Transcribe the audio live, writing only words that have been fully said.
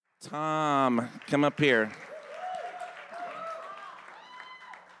Tom, come up here.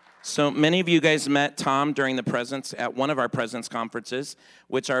 So many of you guys met Tom during the Presence at one of our Presence conferences,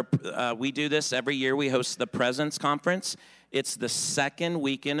 which are we do this every year. We host the Presence Conference. It's the second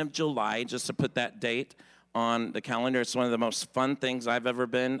weekend of July, just to put that date on the calendar. It's one of the most fun things I've ever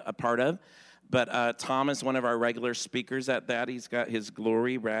been a part of. But Tom is one of our regular speakers at that. He's got his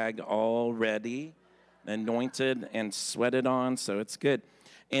glory rag all ready, anointed and sweated on, so it's good.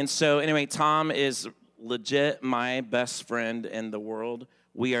 And so anyway, Tom is legit my best friend in the world.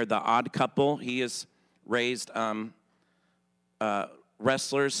 We are the odd couple. He has raised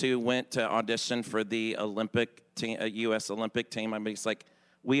wrestlers who went to audition for the Olympic team, U.S. Olympic team. I mean, it's like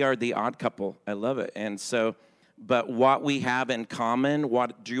we are the odd couple. I love it. And so, but what we have in common,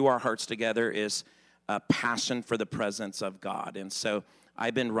 what drew our hearts together, is a passion for the presence of God. And so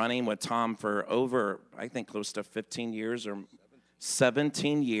I've been running with Tom for over, I think, close to 15 years or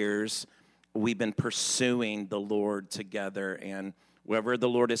 17 years. We've been pursuing the Lord together, and wherever the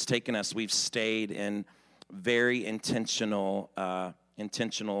Lord has taken us, we've stayed in very intentional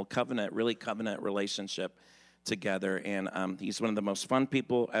covenant relationship together. And he's one of the most fun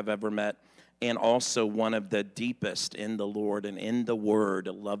people I've ever met, and also one of the deepest in the Lord and in the Word,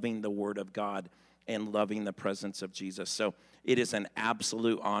 loving the Word of God and loving the presence of Jesus. So it is an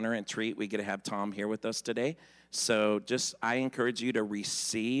absolute honor and treat we get to have Tom here with us today. So I encourage you to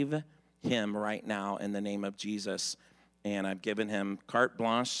receive him right now in the name of Jesus. And I've given him carte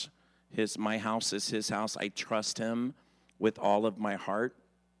blanche. My house is his house. I trust him with all of my heart.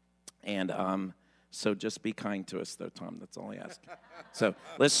 And so just be kind to us, though, Tom. That's all I ask. So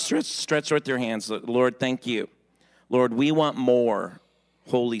let's stretch with your hands. Lord, thank you. Lord, we want more,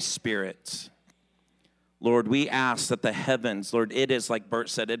 Holy Spirit. Lord, we ask that the heavens, Lord, it is, like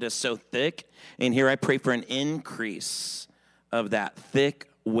Bert said, it is so thick. And here I pray for an increase of that thick,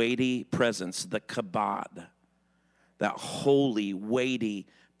 weighty presence, the kabod. That holy, weighty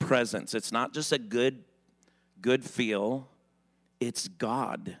presence. It's not just a good feel. It's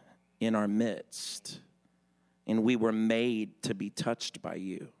God in our midst. And we were made to be touched by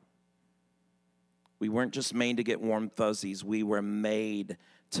you. We weren't just made to get warm fuzzies. We were made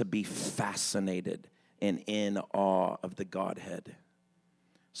to be fascinated and in awe of the Godhead.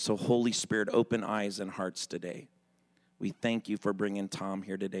 So Holy Spirit, open eyes and hearts today. We thank you for bringing Tom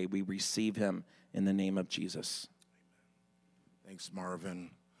here today. We receive him in the name of Jesus. Thanks, Marvin.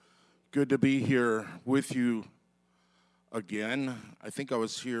 Good to be here with you again. I think I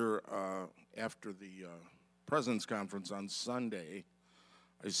was here after the Presence Conference on Sunday.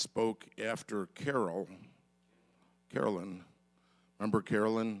 I spoke after Carolyn. Remember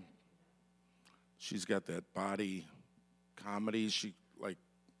Carolyn? She's got that body comedy.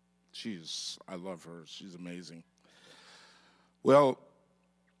 I love her. She's amazing. Well,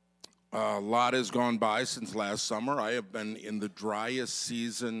 a lot has gone by since last summer. I have been in the driest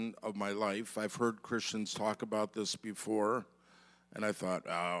season of my life. I've heard Christians talk about this before, and I thought,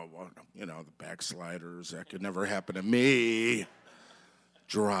 the backsliders, that could never happen to me.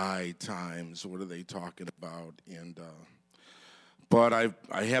 Dry times, what are they talking about? And but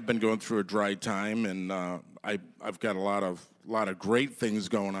I have been going through a dry time, and I've got a lot of great things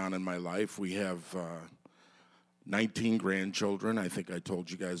going on in my life. We have 19 grandchildren. I think I told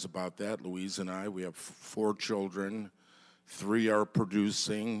you guys about that. Louise and I, we have 4 children. 3 are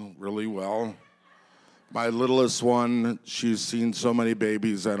producing really well. My littlest one, she's seen so many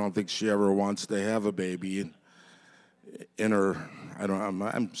babies, I don't think she ever wants to have a baby in her.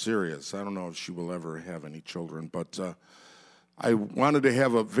 I'm serious. I don't know if she will ever have any children, but I wanted to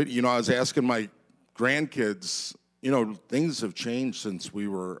have a video. I was asking my grandkids, things have changed since we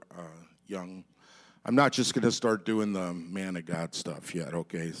were young. I'm not just going to start doing the man of God stuff yet,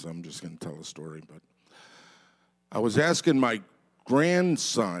 okay? So I'm just going to tell a story. But I was asking my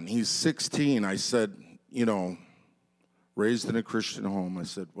grandson, he's 16, I said, raised in a Christian home. I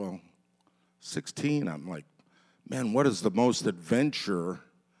said, well, 16, I'm like, man, what is the most adventure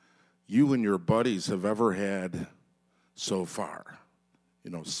you and your buddies have ever had so far?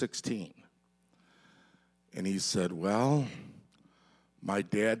 16. And he said, well, my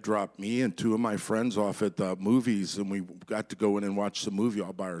dad dropped me and 2 of my friends off at the movies, and we got to go in and watch the movie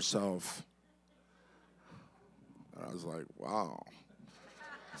all by ourselves. I was like, wow.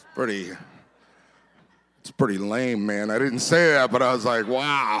 It's pretty lame, man. I didn't say that, but I was like,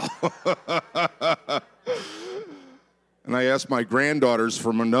 wow. And I asked my granddaughters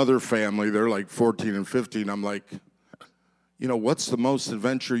from another family, they're like 14 and 15, I'm like, what's the most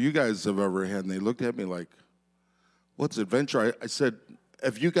adventure you guys have ever had? And they looked at me like, what's adventure? I said,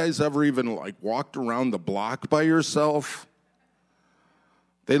 have you guys ever even walked around the block by yourself?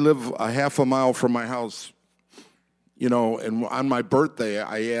 They live a half a mile from my house. And on my birthday,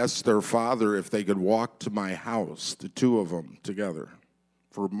 I asked their father if they could walk to my house, the two of them together,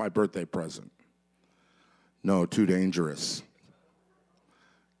 for my birthday present. No, too dangerous.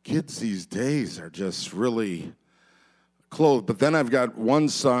 Kids these days are just really close. But then I've got one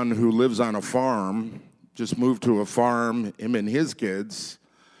son who lives on a farm, just moved to a farm, him and his kids.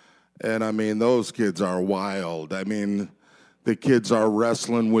 And I mean, those kids are wild. I mean, the kids are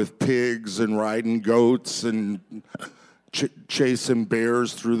wrestling with pigs and riding goats and chasing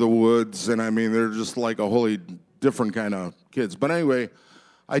bears through the woods. And I mean, they're just like a wholly different kind of kids. But anyway,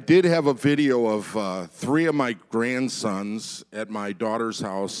 I did have a video of 3 of my grandsons at my daughter's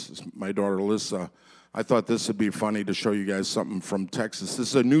house, my daughter Alyssa. I thought this would be funny to show you guys something from Texas. This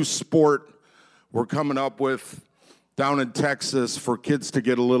is a new sport we're coming up with down in Texas for kids to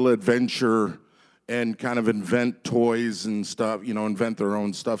get a little adventure and kind of invent toys and stuff, invent their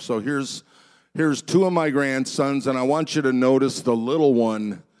own stuff. So here's 2 of my grandsons, and I want you to notice the little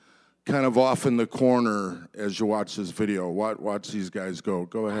one kind of off in the corner as you watch this video. Watch these guys go.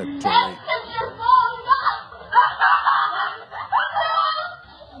 Go ahead, Tori.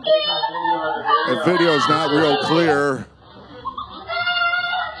 The video's not real clear.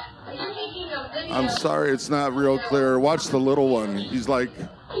 I'm sorry, it's not real clear. Watch the little one. He's like...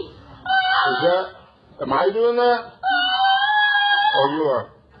 Am I doing that? Or you are?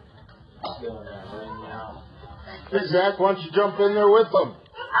 Hey, Zach, why don't you jump in there with them?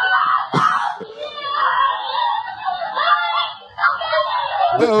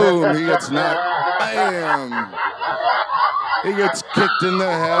 Boom, he gets knocked. Bam. He gets kicked in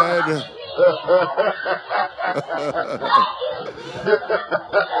the head.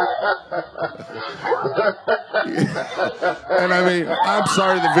 And I mean, I'm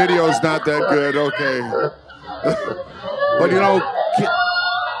sorry the video's not that good, okay. But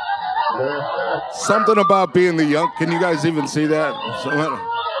something about being the young, can you guys even see that?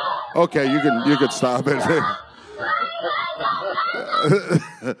 Okay, you can stop it.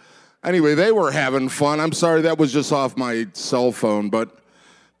 Anyway, they were having fun. I'm sorry that was just off my cell phone, but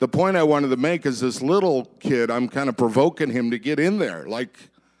the point I wanted to make is this little kid, I'm kind of provoking him to get in there. Like,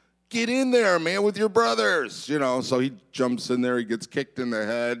 get in there, man, with your brothers. So he jumps in there, he gets kicked in the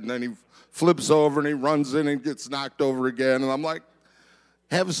head, and then he flips over and he runs in and gets knocked over again. And I'm like,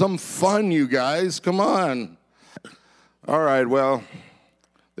 have some fun, you guys. Come on. All right, well,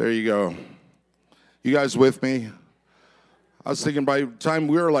 there you go. You guys with me? I was thinking by the time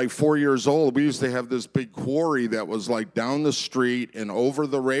we were like 4 years old, we used to have this big quarry that was like down the street and over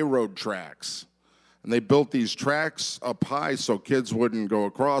the railroad tracks. And they built these tracks up high so kids wouldn't go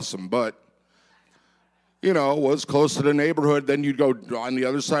across them. But, it was close to the neighborhood. Then you'd go on the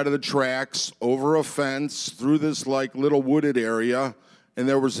other side of the tracks, over a fence, through this like little wooded area. And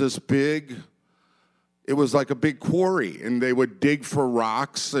there was this it was like a big quarry. And they would dig for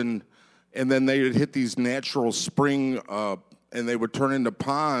rocks and then they would hit these natural spring and they would turn into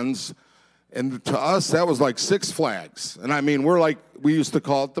ponds. And to us, that was like Six Flags. And I mean, we used to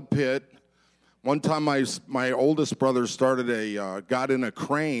call it the pit. One time my oldest brother got in a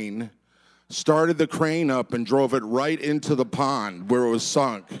crane, started the crane up and drove it right into the pond where it was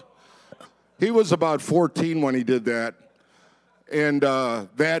sunk. He was about 14 when he did that. And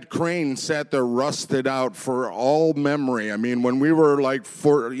that crane sat there rusted out for all memory. I mean, when we were like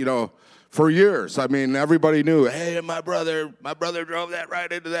for years. I mean, everybody knew, hey, my brother drove that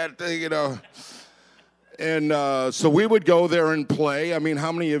right into that thing, And so we would go there and play. I mean,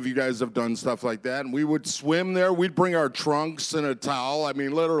 how many of you guys have done stuff like that? And we would swim there. We'd bring our trunks and a towel. I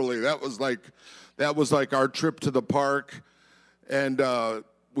mean, literally, that was like our trip to the park. And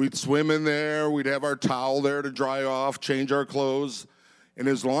we'd swim in there. We'd have our towel there to dry off, change our clothes. And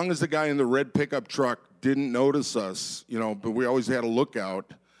as long as the guy in the red pickup truck didn't notice us, but we always had a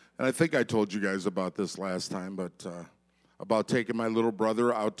lookout. And I think I told you guys about this last time, but about taking my little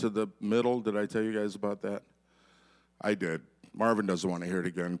brother out to the middle. Did I tell you guys about that? I did. Marvin doesn't want to hear it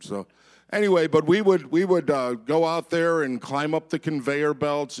again. So anyway, but we would go out there and climb up the conveyor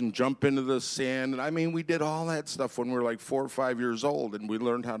belts and jump into the sand. And I mean, we did all that stuff when we were like 4 or 5 years old, and we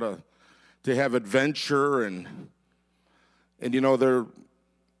learned how to have adventure and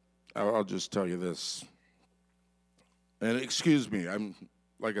I'll just tell you this. And excuse me,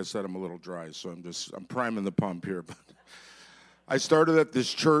 like I said, I'm a little dry, so I'm priming the pump here. But I started at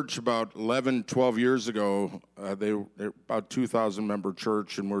this church about 11, 12 years ago. They're about 2,000 member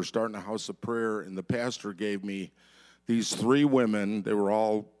church, and we're starting a house of prayer. And the pastor gave me these 3 women. They were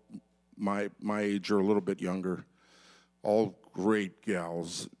all my age or a little bit younger, all great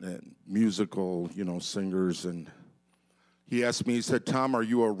gals and musical, singers. And he asked me, he said, Tom, are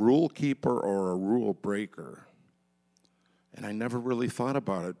you a rule keeper or a rule breaker? And I never really thought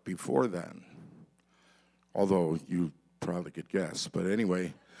about it before then, although you probably could guess. But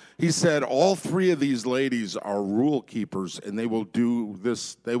anyway, he said all three of these ladies are rule keepers, and they will do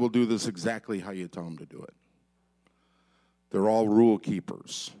this exactly how you tell them to do it. They're all rule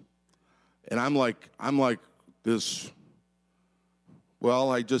keepers. And I'm like this,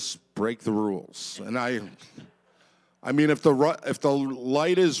 well, I just break the rules. And I mean, if the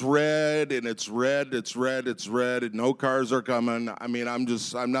light is red and it's red, and no cars are coming, I mean, I'm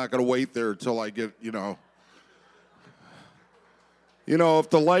not going to wait there until I get, if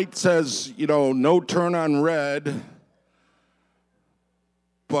the light says, no turn on red,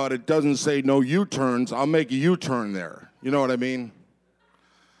 but it doesn't say no U-turns, I'll make a U-turn there. You know what I mean?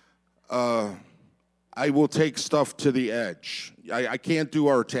 I will take stuff to the edge. I can't do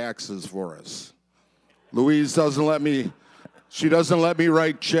our taxes for us. Louise doesn't let me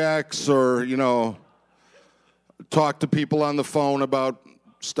write checks or, talk to people on the phone about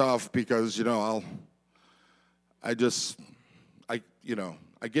stuff because, I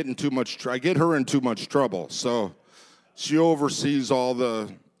get her in too much trouble. So she oversees all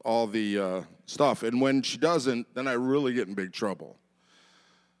the stuff. And when she doesn't, then I really get in big trouble.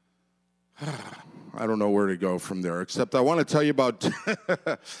 I don't know where to go from there, except I want to tell you about,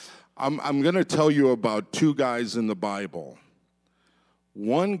 I'm going to tell you about two guys in the Bible.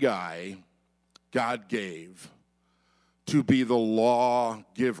 One guy God gave to be the law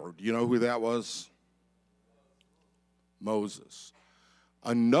giver. Do you know who that was? Moses.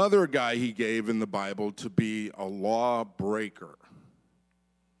 Another guy he gave in the Bible to be a law breaker.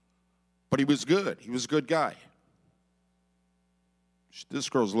 But he was good. He was a good guy. This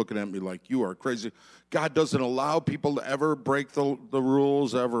girl's looking at me like, you are crazy. God doesn't allow people to ever break the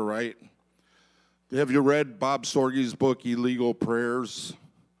rules ever, right? Have you read Bob Sorge's book, Illegal Prayers?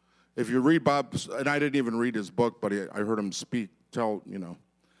 If you read Bob, and I didn't even read his book, but I heard him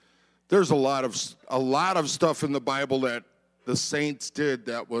there's a lot of stuff in the Bible that the saints did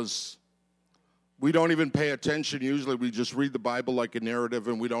that was, we don't even pay attention. Usually we just read the Bible like a narrative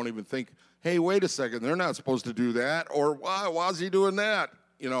and we don't even think, hey, wait a second, they're not supposed to do that. Or why is he doing that?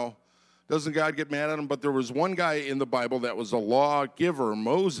 Doesn't God get mad at him? But there was one guy in the Bible that was a law giver,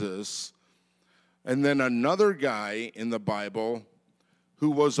 Moses, and then another guy in the Bible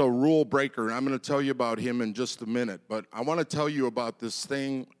who was a rule breaker. And I'm going to tell you about him in just a minute. But I want to tell you about this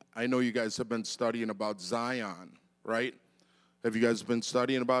thing. I know you guys have been studying about Zion, right? Have you guys been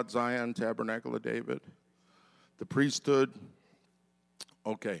studying about Zion, Tabernacle of David? The priesthood?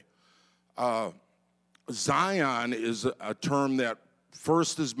 Okay. Zion is a term that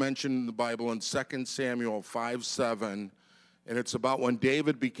first is mentioned in the Bible in 2 Samuel 5:7, and it's about when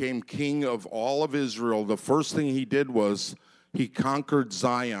David became king of all of Israel. The first thing he did was he conquered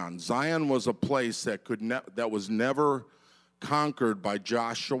Zion. Zion was a place that was never conquered by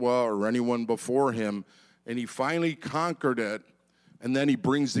Joshua or anyone before him, and he finally conquered it, and then he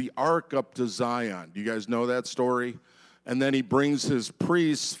brings the ark up to Zion. Do you guys know that story? And then he brings his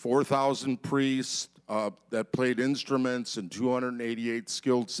priests, 4,000 priests that played instruments and 288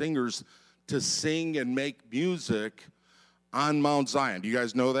 skilled singers to sing and make music on Mount Zion. Do you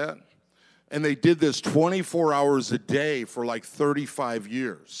guys know that? And they did this 24 hours a day for like 35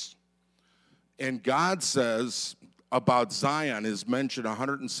 years. And God says about Zion is mentioned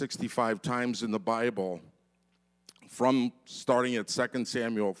 165 times in the Bible from starting at 2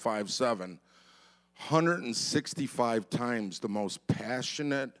 Samuel 5:7. 165 times the most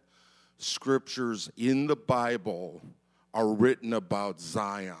passionate scriptures in the Bible are written about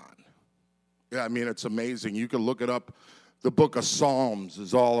Zion. Yeah, I mean, it's amazing. You can look it up. The book of Psalms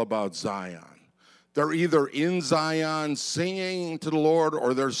is all about Zion. They're either in Zion singing to the Lord,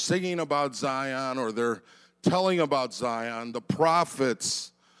 or they're singing about Zion, or they're telling about Zion. The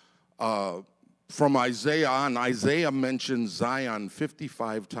prophets from Isaiah on, Isaiah mentions Zion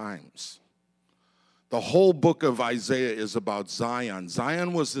 55 times. The whole book of Isaiah is about Zion.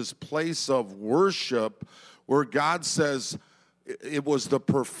 Zion was this place of worship where God says it was the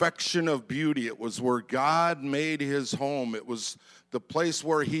perfection of beauty. It was where God made his home. It was the place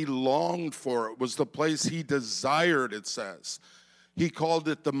where he longed for. It was the place he desired, it says. He called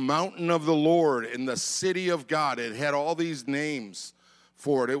it the mountain of the Lord and the city of God. It had all these names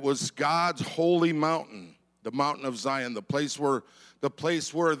for it. It was God's holy mountain, the mountain of Zion, the place where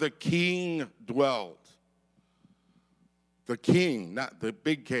the king dwelled. The king, not the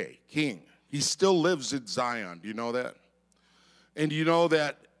big K, king. He still lives in Zion. Do you know that? And you know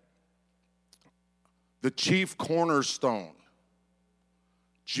that the chief cornerstone,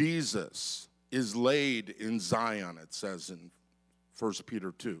 Jesus, is laid in Zion, it says in 1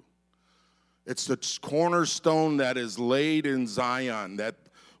 Peter 2. It's the cornerstone that is laid in Zion, that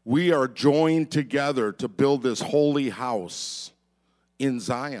we are joined together to build this holy house in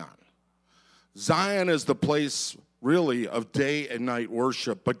Zion. Zion is the place, really, of day and night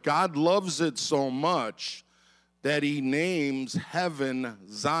worship, but God loves it so much that he names heaven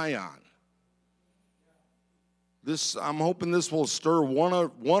Zion. I'm hoping this will stir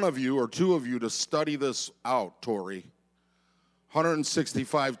one of you or two of you to study this out, Tori.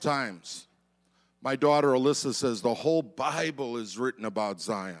 165 times. My daughter Alyssa says the whole Bible is written about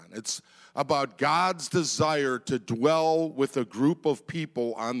Zion. It's about God's desire to dwell with a group of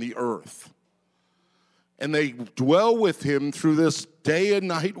people on the earth. And they dwell with him through this day and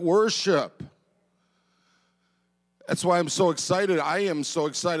night worship. That's why I'm so excited. I am so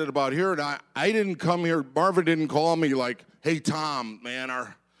excited about here. And I didn't come here. Marvin didn't call me like, hey, Tom, man,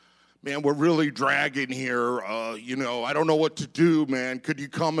 we're really dragging here. I don't know what to do, man. Could you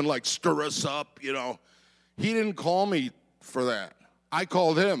come and like stir us up? He didn't call me for that. I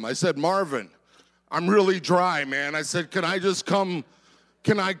called him. I said, Marvin, I'm really dry, man. I said, can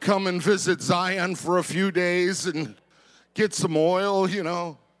I come and visit Zion for a few days and get some oil,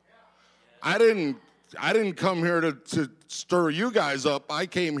 I didn't come here to stir you guys up. I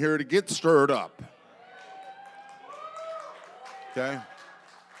came here to get stirred up. Okay?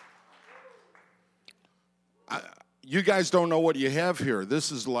 You guys don't know what you have here. This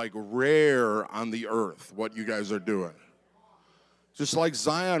is like rare on the earth, what you guys are doing. Just like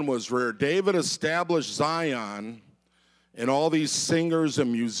Zion was rare. David established Zion and all these singers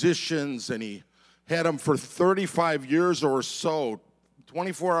and musicians, and he had them for 35 years or so,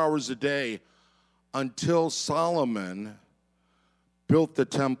 24 hours a day, until Solomon built the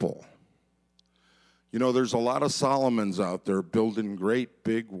temple. There's a lot of Solomons out there building great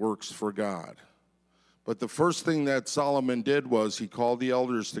big works for God. But the first thing that Solomon did was he called the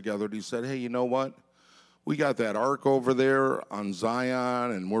elders together and he said, hey, you know what? We got that ark over there on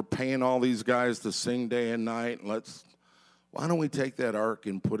Zion, and we're paying all these guys to sing day and night. Why don't we take that ark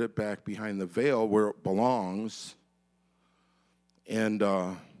and put it back behind the veil where it belongs? And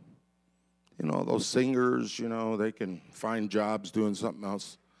those singers, they can find jobs doing something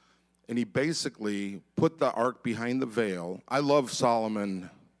else. And he basically put the ark behind the veil. I love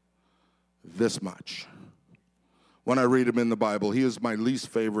Solomon this much. When I read him in the Bible, he is my least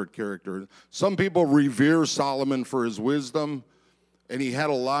favorite character. Some people revere Solomon for his wisdom, and he had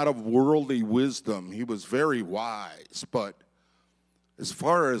a lot of worldly wisdom. He was very wise, but as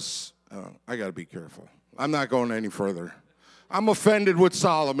far as, I got to be careful. I'm not going any further. I'm offended with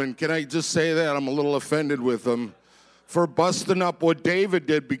Solomon. Can I just say that? I'm a little offended with him for busting up what David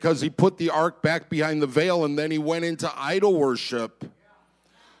did, because he put the ark back behind the veil and then he went into idol worship.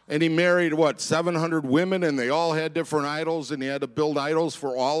 And he married, 700 women, and they all had different idols, and he had to build idols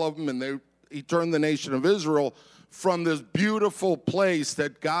for all of them. And he turned the nation of Israel from this beautiful place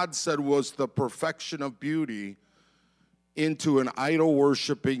that God said was the perfection of beauty into an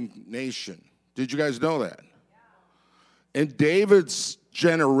idol-worshiping nation. Did you guys know that? And David's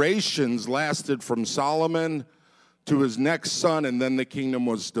generations lasted from Solomon to his next son, and then the kingdom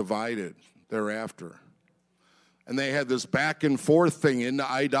was divided thereafter. And they had this back and forth thing into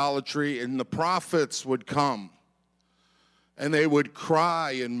idolatry, and the prophets would come, and they would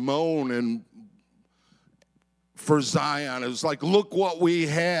cry and moan and for Zion. It was like, look what we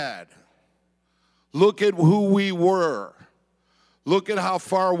had. Look at who we were. Look at how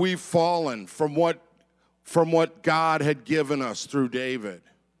far we've fallen from what God had given us through David.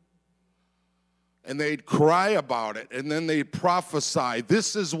 And they'd cry about it, and then they'd prophesy,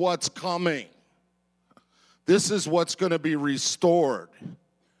 this is what's coming. This is what's going to be restored.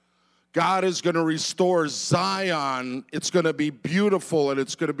 God is going to restore Zion. It's going to be beautiful, and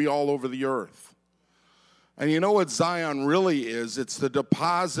it's going to be all over the earth. And you know what Zion really is? It's the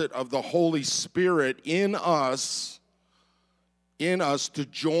deposit of the Holy Spirit in us to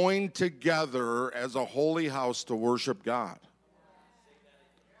join together as a holy house to worship God.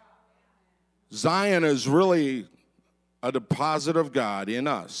 Zion is really a deposit of God in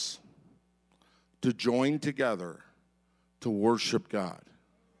us to join together to worship God.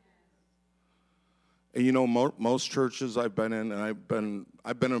 And most churches I've been in, and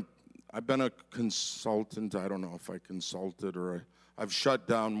I've been a consultant. I don't know if I consulted or I've shut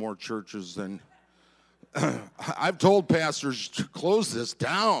down more churches than I've told pastors to close this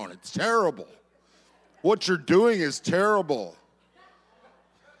down. It's terrible. What you're doing is terrible.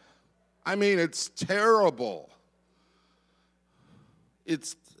 I mean, it's terrible.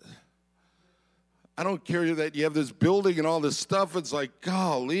 I don't care that you have this building and all this stuff. It's like,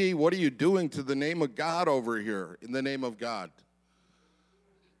 golly, what are you doing to the name of God over here, in the name of God?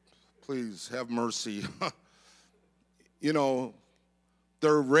 Please have mercy. You know,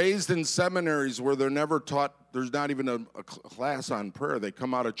 they're raised in seminaries where they're never taught, there's not even a class on prayer. They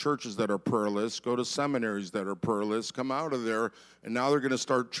come out of churches that are prayerless, go to seminaries that are prayerless, come out of there, and now they're going to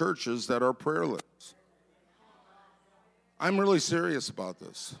start churches that are prayerless. I'm really serious about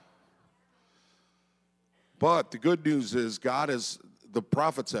this. But the good news is the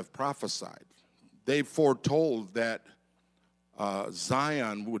prophets have prophesied. They foretold that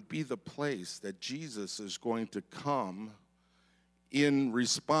Zion would be the place that Jesus is going to come in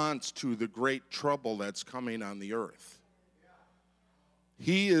response to the great trouble that's coming on the earth.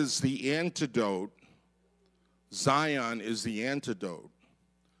 He is the antidote. Zion is the antidote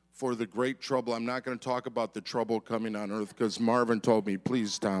for the great trouble. I'm not going to talk about the trouble coming on earth because Marvin told me,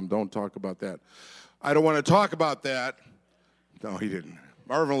 please, Tom, don't talk about that. I don't want to talk about that. No, he didn't.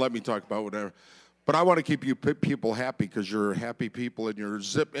 Marvin let me talk about whatever. But I want to keep you people happy because you're happy people and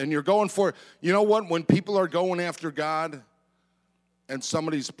you're going for it. You know what? When people are going after God and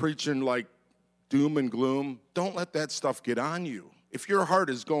somebody's preaching like doom and gloom, don't let that stuff get on you. If your heart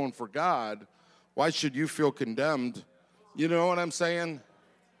is going for God, why should you feel condemned? You know what I'm saying?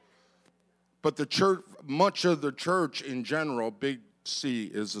 But the church, much of the church in general, big C,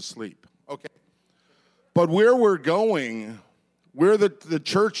 is asleep. Okay. But where we're going, where the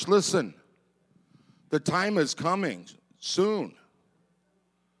church, listen, the time is coming soon.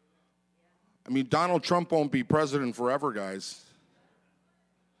 I mean, Donald Trump won't be president forever, guys.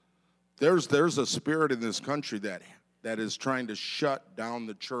 There's a spirit in this country that is trying to shut down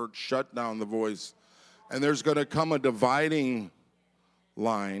the church, shut down the voice. And there's going to come a dividing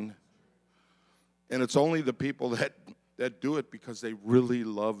line. And it's only the people that do it because they really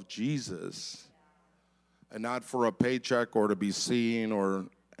love Jesus and not for a paycheck or to be seen or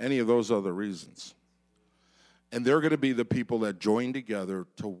any of those other reasons. And they're going to be the people that join together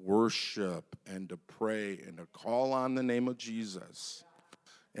to worship and to pray and to call on the name of Jesus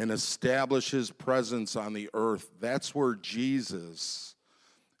and establish his presence on the earth. That's where Jesus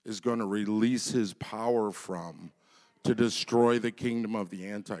is going to release his power from to destroy the kingdom of the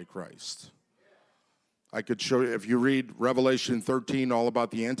Antichrist. I could show you, if you read Revelation 13, all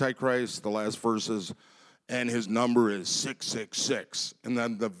about the Antichrist, the last verses, and his number is 666. And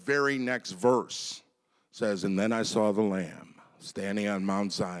then the very next verse says, and then I saw the Lamb standing on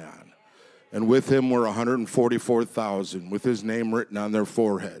Mount Zion, and with him were 144,000 with his name written on their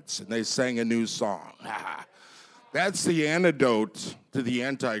foreheads. And they sang a new song. That's the antidote to the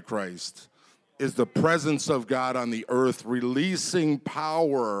Antichrist, is the presence of God on the earth, releasing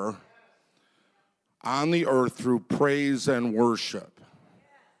power on the earth through praise and worship.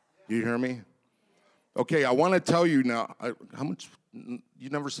 You hear me? Okay, I want to tell you now, how much, you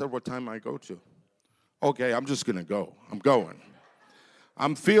never said what time I go to. Okay, I'm just going to go. I'm going.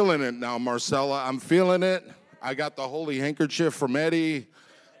 I'm feeling it now, Marcella. I'm feeling it. I got the holy handkerchief from Eddie.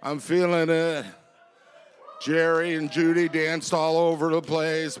 I'm feeling it. Jerry and Judy danced all over the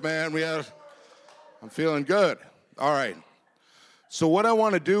place, man. I'm feeling good. All right. So what I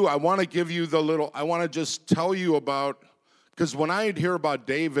want to do, I want to give you I want to just tell you about, because when I hear about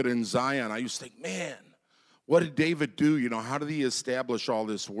David and Zion, I used to think, man, what did David do? You know, how did he establish all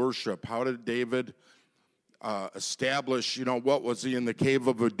this worship? How did David establish, you know, what was he in the cave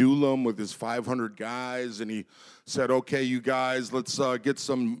of Adullam with his 500 guys? And he said, okay, you guys, let's get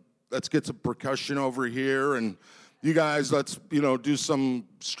some percussion over here. And you guys, let's, you know, do some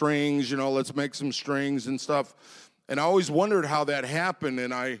strings, you know, let's make some strings and stuff. And I always wondered how that happened,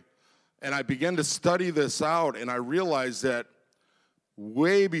 and I began to study this out, and I realized that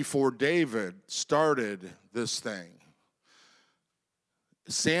way before David started this thing,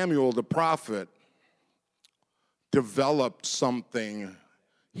 Samuel the prophet developed something.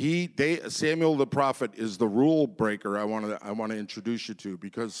 Samuel the prophet is the rule breaker I want to introduce you to,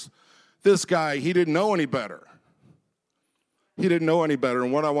 because this guy, he didn't know any better. He didn't know any better,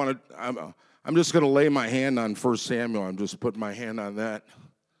 and what I'm just going to lay my hand on 1 Samuel. I'm just putting my hand on that.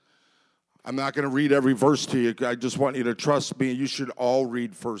 I'm not going to read every verse to you. I just want you to trust me. You should all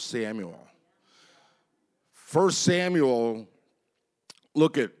read 1 Samuel. 1 Samuel,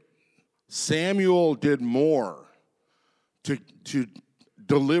 look at, Samuel did more to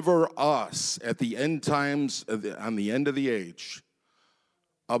deliver us at the end times, on the end of the age,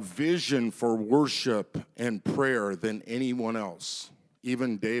 a vision for worship and prayer than anyone else,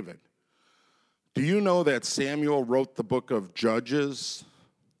 even David. Do you know that Samuel wrote the book of Judges?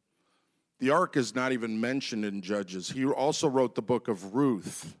 The ark is not even mentioned in Judges. He also wrote the book of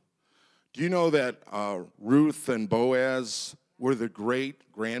Ruth. Do you know that Ruth and Boaz were the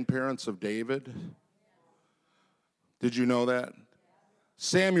great-grandparents of David? Did you know that?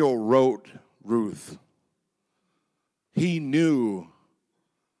 Samuel wrote Ruth. He knew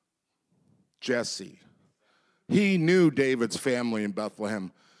Jesse. He knew David's family in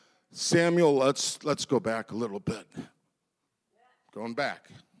Bethlehem. Samuel, let's go back a little bit. Going back.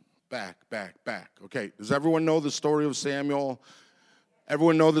 Okay, does everyone know the story of Samuel?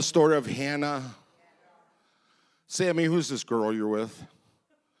 Everyone know the story of Hannah? Sammy, who's this girl you're with?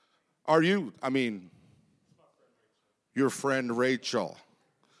 Your friend Rachel.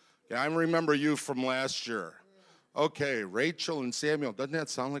 Yeah, I remember you from last year. Okay, Rachel and Samuel. Doesn't that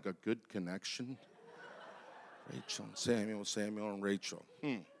sound like a good connection? Rachel and Samuel and Rachel.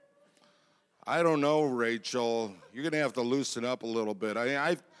 I don't know, Rachel. You're going to have to loosen up a little bit.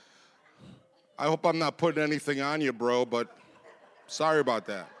 I hope I'm not putting anything on you, bro, but sorry about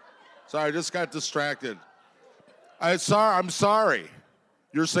that. Sorry, I just got distracted. I'm sorry.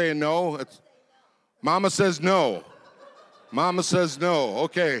 You're saying no? Mama says no. Mama says no.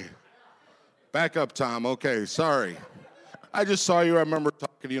 Okay. Back up, Tom. Okay, sorry. I just saw you. I remember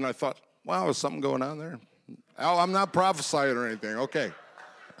talking to you, and I thought, wow, is something going on there? Oh, I'm not prophesying or anything. Okay.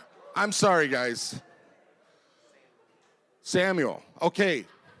 I'm sorry, guys. Samuel. Okay.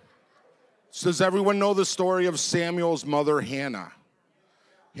 So does everyone know the story of Samuel's mother, Hannah?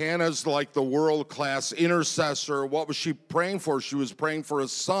 Hannah's like the world-class intercessor. What was she praying for? She was praying for a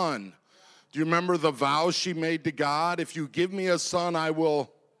son. Do you remember the vow she made to God? If you give me a son, I will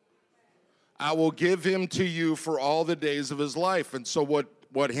give him to you for all the days of his life. And so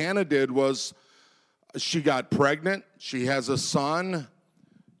what Hannah did was she got pregnant. She has a son.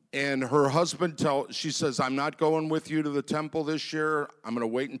 And her husband she says, I'm not going with you to the temple this year. I'm going to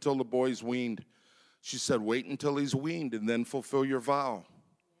wait until the boy's weaned. She said, wait until he's weaned and then fulfill your vow.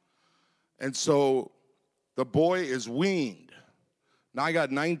 And so the boy is weaned. Now I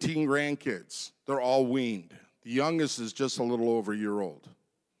got 19 grandkids. They're all weaned. The youngest is just a little over a year old.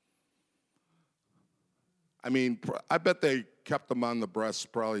 I bet they kept them on the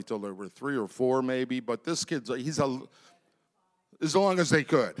breast probably till they were 3 or 4 maybe, but this kid's, as long as they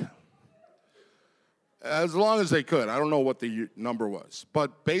could. As long as they could. I don't know what the number was.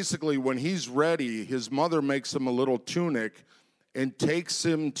 But basically, when he's ready, his mother makes him a little tunic and takes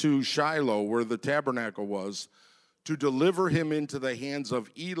him to Shiloh, where the tabernacle was, to deliver him into the hands of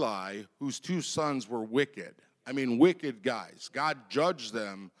Eli, whose 2 sons were wicked. Wicked guys. God judged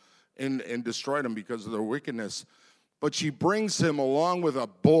them and destroyed them because of their wickedness. But she brings him along with a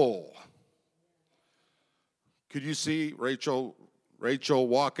bull. Could you see Rachel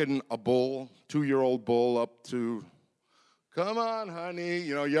walking a bull, 2-year-old bull up to, come on, honey.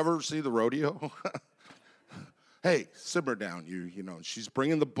 You ever see the rodeo? Hey, simmer down, you know. She's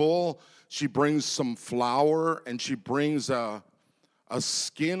bringing the bull. She brings some flour, and she brings a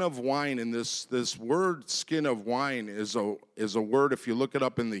skin of wine. And this word skin of wine is a word, if you look it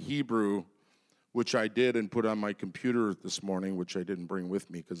up in the Hebrew, which I did and put on my computer this morning, which I didn't bring with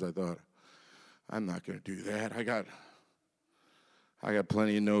me because I thought, I'm not going to do that. I got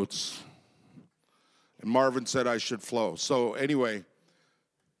plenty of notes. And Marvin said I should flow. So anyway,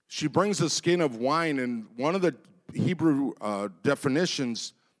 she brings a skin of wine, and one of the Hebrew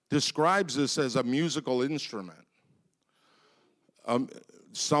definitions describes this as a musical instrument.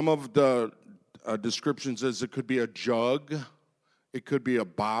 Some of the descriptions is it could be a jug, it could be a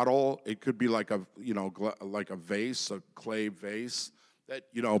bottle, it could be like a vase, a clay vase that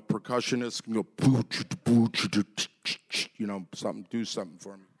percussionists can go do something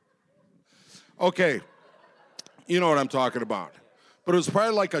for me. Okay, you know what I'm talking about. But it was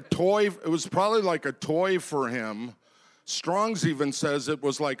probably like a toy. It was probably like a toy for him. Strong's even says it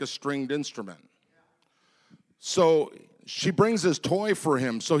was like a stringed instrument. So she brings this toy for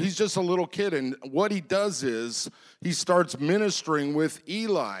him. So he's just a little kid. And what he does is he starts ministering with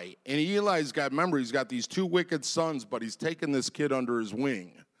Eli. And he's got these 2 wicked sons, but he's taken this kid under his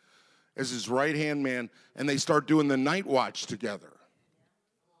wing as his right-hand man. And they start doing the night watch together.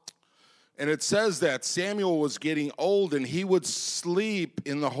 And it says that Samuel was getting old, and he would sleep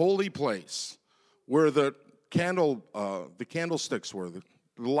in the holy place where the candlesticks were, the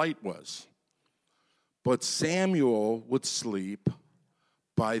light was. But Samuel would sleep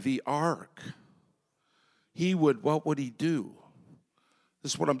by the ark. What would he do?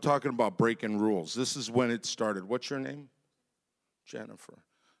 This is what I'm talking about, breaking rules. This is when it started. What's your name? Jennifer.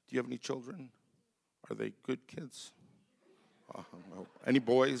 Do you have any children? Are they good kids? Any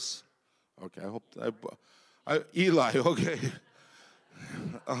boys? Okay, Eli, okay.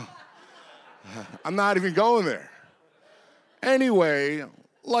 I'm not even going there. Anyway,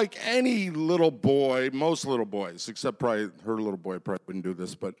 like any little boy, most little boys, except probably her little boy probably wouldn't do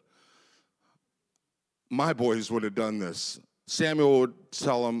this, but my boys would have done this. Samuel would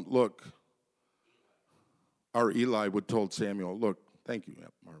tell him, look, or Eli would told Samuel, look, thank you,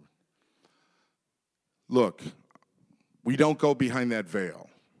 Marvin. Look, we don't go behind that veil.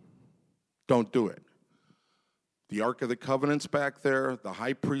 Don't do it. The Ark of the Covenant's back there. The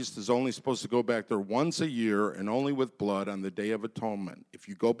high priest is only supposed to go back there once a year and only with blood on the Day of Atonement. If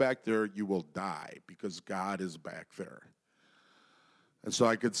you go back there, you will die because God is back there. And so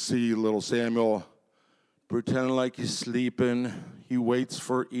I could see little Samuel pretending like he's sleeping. He waits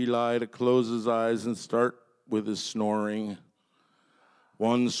for Eli to close his eyes and start with his snoring.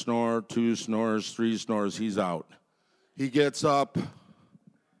 1 snore, 2 snores, 3 snores, he's out. He gets up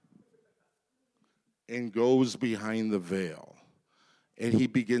and goes behind the veil, and he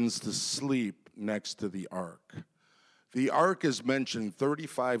begins to sleep next to the ark. The ark is mentioned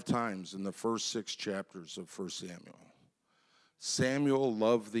 35 times in the first 6 chapters of 1 Samuel. Samuel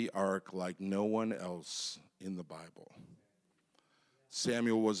loved the ark like no one else in the Bible.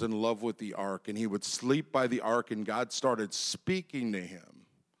 Samuel was in love with the ark, and he would sleep by the ark, and God started speaking to him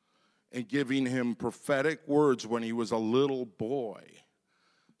and giving him prophetic words when he was a little boy,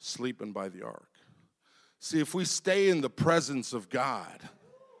 sleeping by the ark. See, if we stay in the presence of God,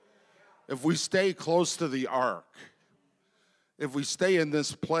 if we stay close to the ark, if we stay in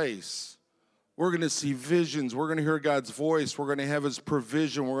this place, we're going to see visions. We're going to hear God's voice. We're going to have his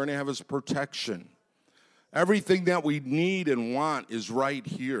provision. We're going to have his protection. Everything that we need and want is right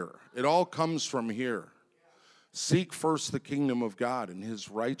here. It all comes from here. Seek first the kingdom of God and his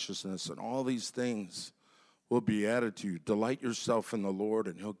righteousness, and all these things will be added to you. Delight yourself in the Lord,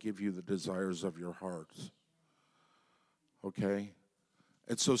 and he'll give you the desires of your heart. Okay?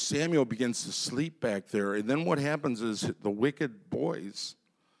 And so Samuel begins to sleep back there, and then what happens is the wicked boys,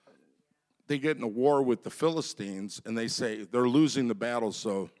 they get in a war with the Philistines, and they say they're losing the battle,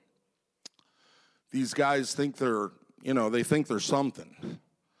 so these guys think they think they're something.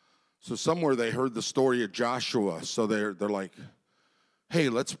 So somewhere they heard the story of Joshua, so they're like, hey,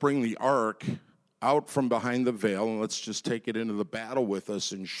 let's bring the ark out from behind the veil, and let's just take it into the battle with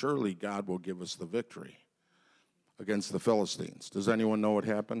us, and surely God will give us the victory against the Philistines. Does anyone know what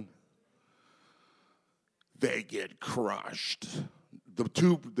happened? They get crushed.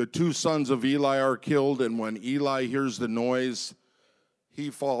 The two sons of Eli are killed, and when Eli hears the noise,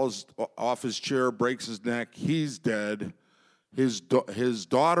 he falls off his chair, breaks his neck. He's dead. His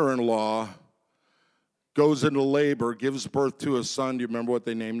daughter-in-law goes into labor, gives birth to a son. Do you remember what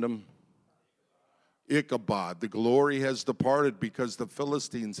they named him? Ichabod. The glory has departed because the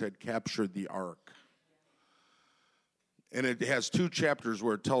Philistines had captured the ark. And it has 2 chapters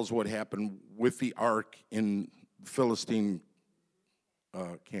where it tells what happened with the ark in Philistine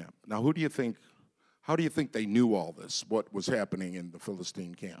camp. Now, how do you think they knew all this, what was happening in the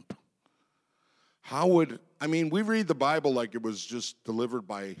Philistine camp? We read the Bible like it was just delivered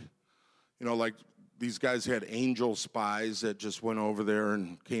by, like these guys had angel spies that just went over there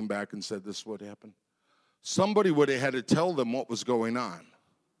and came back and said this is what happened. Somebody would have had to tell them what was going on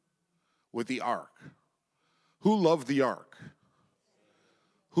with the ark. Who loved the ark?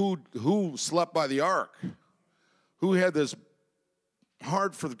 Who slept by the ark? Who had this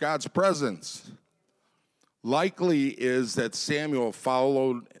heart for God's presence? Likely is that Samuel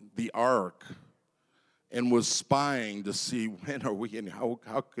followed the ark and was spying to see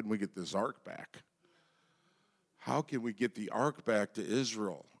how can we get this ark back? How can we get the ark back to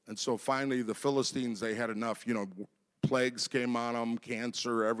Israel? And so finally the Philistines, they had enough, plagues came on them,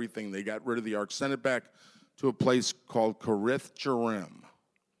 cancer, everything. They got rid of the ark, sent it back to a place called Kirith-Jearim.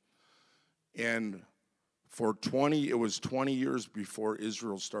 And it was 20 years before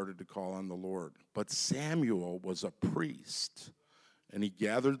Israel started to call on the Lord. But Samuel was a priest, and he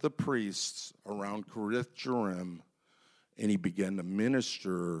gathered the priests around Kirith-Jearim, and he began to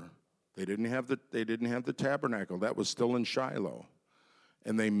minister. They didn't have the tabernacle. That was still in Shiloh.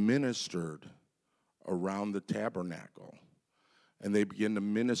 And they ministered around the tabernacle. And they began to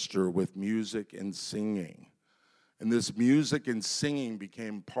minister with music and singing. And this music and singing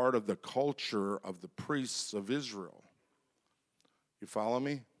became part of the culture of the priests of Israel. You follow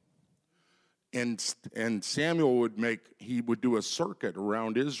me? And Samuel would do a circuit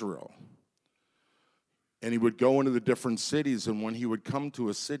around Israel. And he would go into the different cities, and when he would come to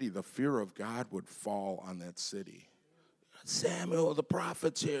a city, the fear of God would fall on that city. Samuel, the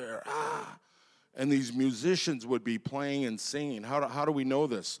prophet's here. And these musicians would be playing and singing. How do we know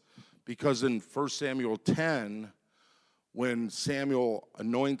this? Because in 1 Samuel 10, when Samuel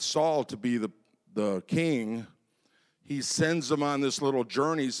anoints Saul to be the king, he sends them on this little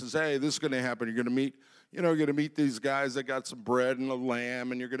journey. He says, hey, this is going to happen. You're going to meet, you're going to meet these guys that got some bread and a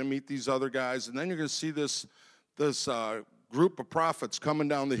lamb, and you're going to meet these other guys, and then you're going to see this group of prophets coming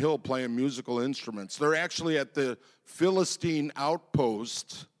down the hill playing musical instruments. They're actually at the Philistine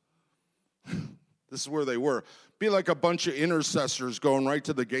outpost. This is where they were. Be like a bunch of intercessors going right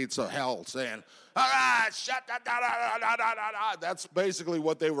to the gates of hell saying, all right, shut da da da da da da da. That's basically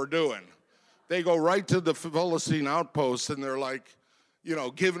what they were doing. They go right to the Philistine outpost, and they're like,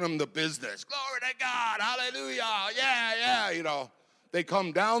 giving them the business. Glory to God, hallelujah, yeah. They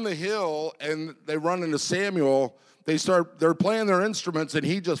come down the hill, and they run into Samuel. They're playing their instruments, and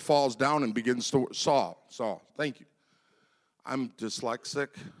he just falls down and begins to, Saul, thank you. I'm dyslexic,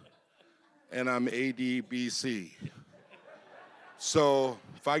 and I'm ADBC. So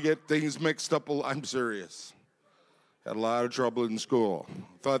if I get things mixed up, I'm serious. Had a lot of trouble in school.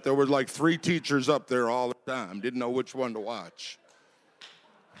 Thought there were like 3 teachers up there all the time. Didn't know which one to watch.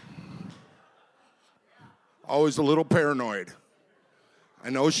 Always a little paranoid. I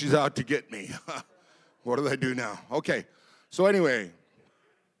know she's out to get me. What do I do now? Okay. So anyway,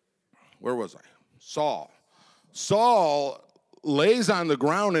 where was I? Saul. Saul lays on the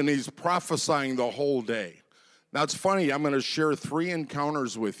ground and he's prophesying the whole day. Now it's funny, I'm going to share 3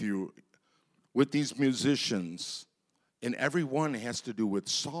 encounters with you with these musicians, and every one has to do with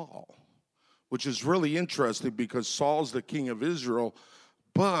Saul, which is really interesting because Saul's the king of Israel,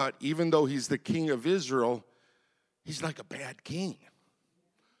 but even though he's the king of Israel, he's like a bad king.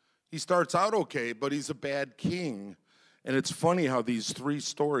 He starts out okay, but he's a bad king. And it's funny how these 3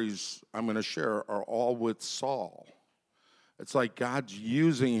 stories I'm going to share are all with Saul. It's like God's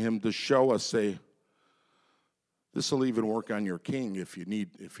using him to show us, say, this will even work on your king if you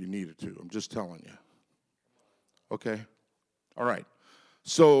needed to. I'm just telling you. Okay? All right.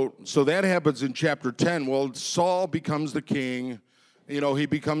 So that happens in chapter 10. Well, Saul becomes the king. He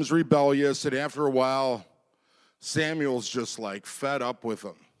becomes rebellious, and after a while, Samuel's just like fed up with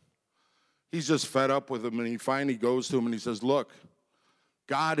him. He's just fed up with him, and he finally goes to him and he says, look,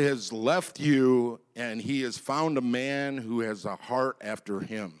 God has left you, and he has found a man who has a heart after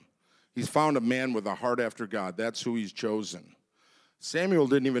him. He's found a man with a heart after God. That's who he's chosen. Samuel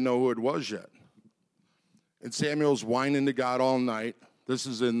didn't even know who it was yet. And Samuel's whining to God all night. This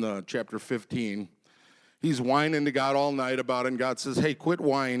is in chapter 15. He's whining to God all night about it, and God says, hey, quit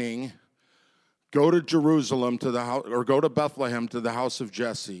whining. Go to Jerusalem to the house, or go to Bethlehem to the house of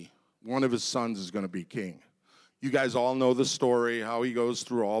Jesse. One of his sons is going to be king. You guys all know the story, how he goes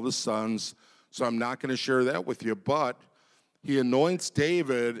through all the sons, so I'm not going to share that with you, but he anoints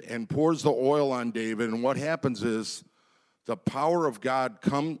David and pours the oil on David, and what happens is the power of God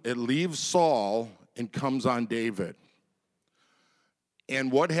it leaves Saul and comes on David.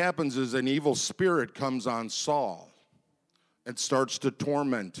 And what happens is an evil spirit comes on Saul and starts to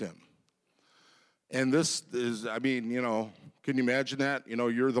torment him. And this is, can you imagine that?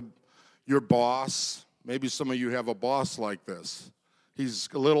 You're your boss. Maybe some of you have a boss like this. He's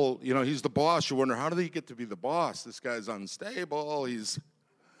a little, he's the boss. You wonder, how did he get to be the boss? This guy's unstable. He's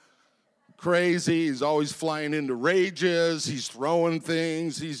crazy. He's always flying into rages. He's throwing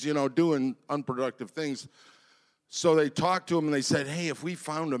things. He's, doing unproductive things. So they talked to him and they said, hey, if we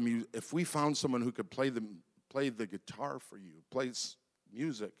found someone who could play the guitar for you, plays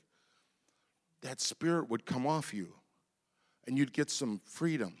music, that spirit would come off you and you'd get some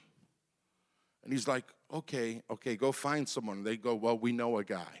freedom. And he's like, okay, go find someone. They go, well, we know a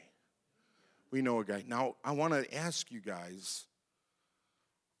guy. Now, I want to ask you guys,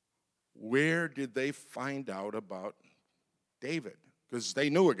 where did they find out about David? Because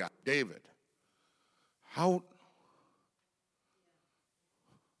they knew a guy, David. How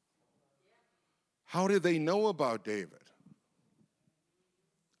did they know about David?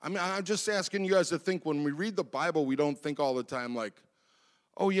 I'm just asking you guys to think, when we read the Bible, we don't think all the time like,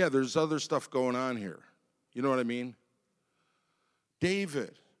 oh yeah, there's other stuff going on here. You know what I mean?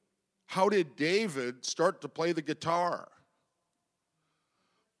 David. How did David start to play the guitar?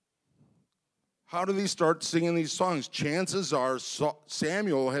 How did he start singing these songs? Chances are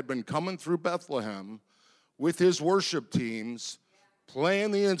Samuel had been coming through Bethlehem with his worship teams,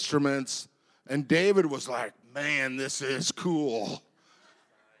 playing the instruments, and David was like, man, this is cool.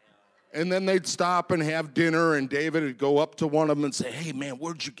 And then they'd stop and have dinner, and David would go up to one of them and say, hey, man,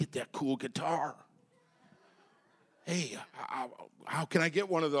 where'd you get that cool guitar? Hey, how can I get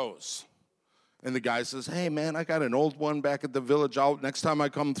one of those? And the guy says, hey, man, I got an old one back at the village. Next time I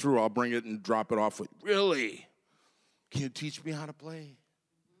come through, I'll bring it and drop it off with you. Really? Can you teach me how to play?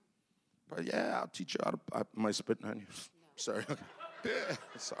 But yeah, I'll teach you how to. Am I spitting on you? No. Sorry. Okay.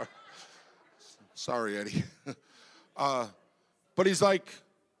 Sorry, Eddie. But he's like,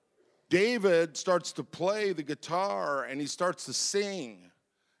 David starts to play the guitar and he starts to sing.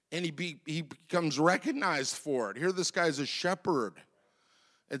 And he becomes recognized for it. Here this guy's a shepherd.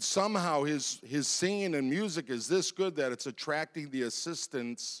 And somehow his singing and music is this good that it's attracting the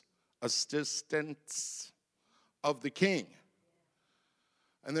assistants of the king.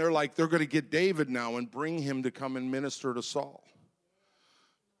 And they're like, they're going to get David now and bring him to come and minister to Saul.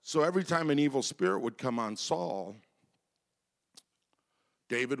 So every time an evil spirit would come on Saul,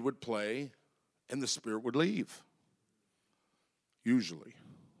 David would play and the spirit would leave. Usually.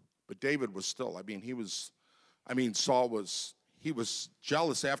 But David was still, Saul was, he was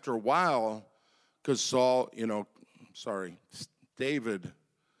jealous after a while because David,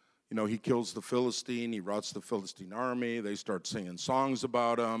 he kills the Philistine, he routs the Philistine army, they start singing songs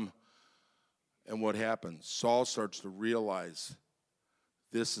about him. And what happens? Saul starts to realize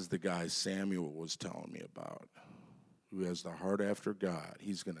this is the guy Samuel was telling me about, who has the heart after God.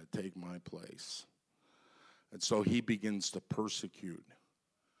 He's going to take my place. And so he begins to persecute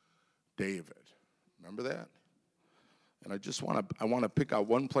David. Remember that? And I want to pick out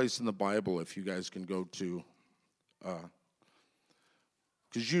one place in the Bible if you guys can go to,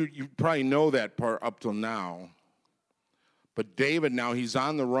 because you probably know that part up till now. But David now, he's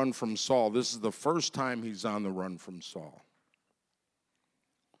on the run from Saul. This is the first time he's on the run from Saul.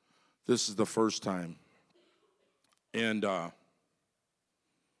 This is the first time. And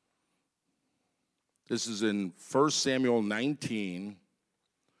this is in 1 Samuel 19.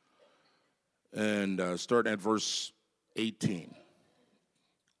 And starting at verse 18.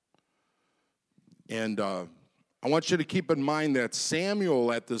 And I want you to keep in mind that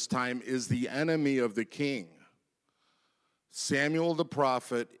Samuel at this time is the enemy of the king. Samuel the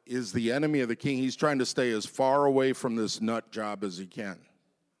prophet is the enemy of the king. He's trying to stay as far away from this nut job as he can.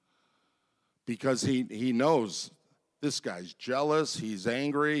 Because he knows this guy's jealous, he's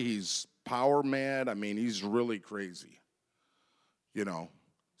angry, he's power mad. He's really crazy.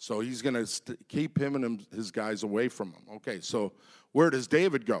 So he's going to keep him and his guys away from him. Okay, so where does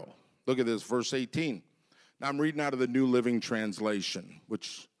David go? Look at this, verse 18. Now I'm reading out of the New Living Translation,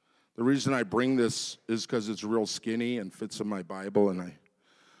 which the reason I bring this is because it's real skinny and fits in my Bible, and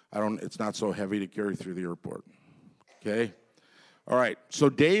it's not so heavy to carry through the airport. Okay? All right, so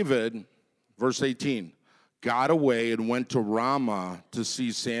David, verse 18, got away and went to Ramah to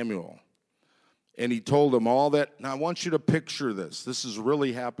see Samuel. And he told him all that. Now I want you to picture this. This is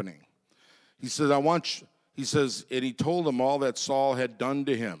really happening. He says, and he told him all that Saul had done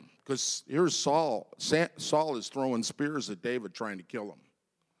to him. Because here's Saul. Saul is throwing spears at David, trying to kill him.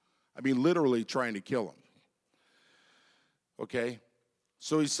 Literally trying to kill him. Okay?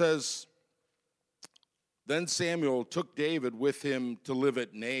 So he says, then Samuel took David with him to live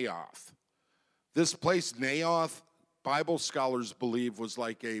at Naioth. This place, Naioth, Bible scholars believe was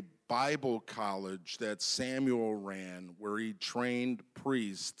like a Bible college that Samuel ran where he trained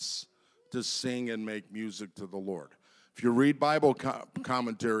priests to sing and make music to the Lord. If you read Bible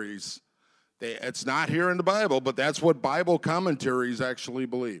commentaries, it's not here in the Bible, but that's what Bible commentaries actually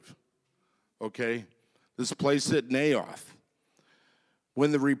believe. Okay? This place at Naioth.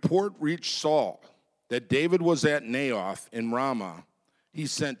 When the report reached Saul that David was at Naioth in Ramah, he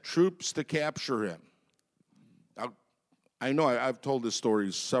sent troops to capture him. I know I've told this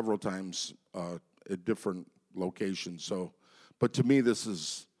story several times at different locations. But to me, this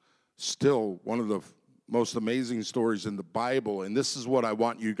is still one of the most amazing stories in the Bible. And this is what I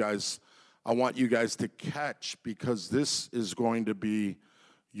want you guys to catch, because this is going to be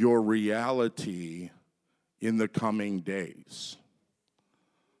your reality in the coming days.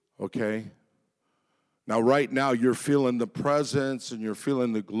 Okay? Now, right now, you're feeling the presence and you're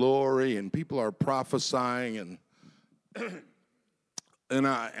feeling the glory, and people are prophesying and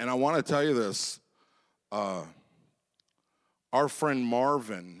I want to tell you this. Our friend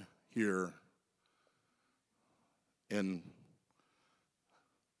Marvin here, and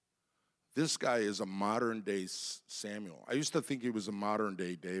this guy is a modern-day Samuel. I used to think he was a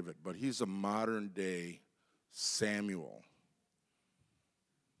modern-day David, but he's a modern-day Samuel.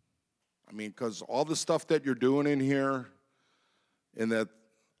 Because all the stuff that you're doing in here, and that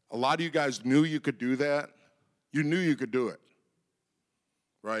a lot of you guys knew you could do that. You knew you could do it,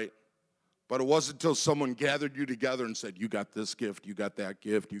 right? But it wasn't until someone gathered you together and said, you got this gift, you got that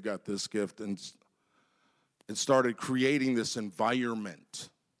gift, you got this gift, and it started creating this environment,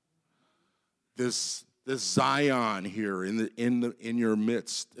 this Zion here in your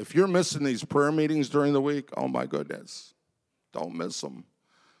midst. If you're missing these prayer meetings during the week, oh my goodness, don't miss them.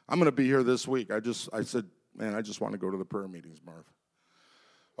 I'm going to be here this week. I said, man, I just want to go to the prayer meetings, Marv.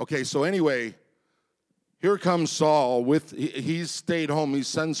 Okay, so anyway, here comes Saul. He stayed home. He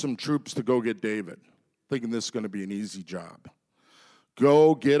sends some troops to go get David, thinking this is going to be an easy job.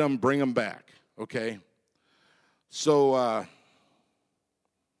 Go get him, bring him back, okay? So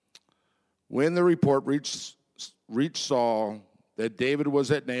when the report reached Saul that David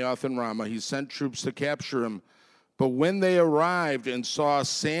was at Naioth in Ramah, he sent troops to capture him. But when they arrived and saw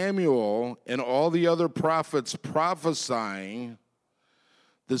Samuel and all the other prophets prophesying,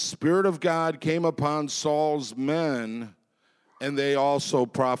 the Spirit of God came upon Saul's men, and they also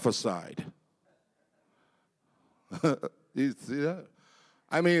prophesied. You see that?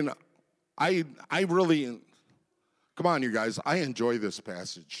 I mean, I really, come on, you guys, I enjoy this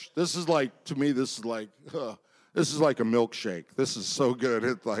passage. This is like, to me, this is like a milkshake. This is so good.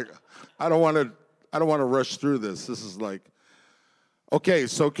 It's like, I don't want to rush through this. This is like, okay,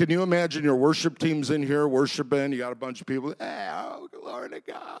 so can you imagine your worship team's in here worshiping? You got a bunch of people, oh, glory to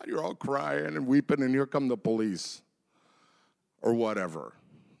God. You're all crying and weeping, and here come the police or whatever.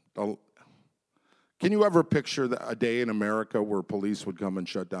 Can you ever picture a day in America where police would come and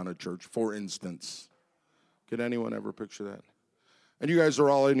shut down a church, for instance? Can anyone ever picture that? And you guys are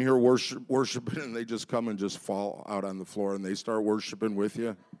all in here worshiping, and they just come and just fall out on the floor, and they start worshiping with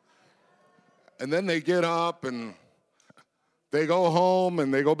you. And then they get up, and they go home,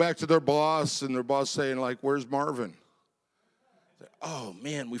 and they go back to their boss, and their boss saying, like, where's Marvin? Oh,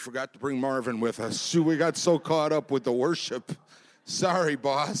 man, we forgot to bring Marvin with us. Shoot, we got so caught up with the worship. Sorry,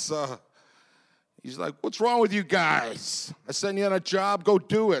 boss. He's like, what's wrong with you guys? I sent you on a job. Go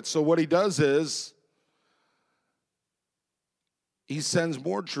do it. So what he does is he sends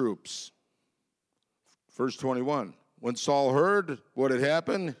more troops. Verse 21. When Saul heard what had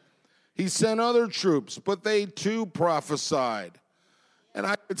happened, he sent other troops, but they too prophesied. And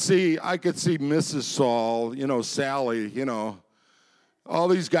I could see Mrs. Saul, Sally, all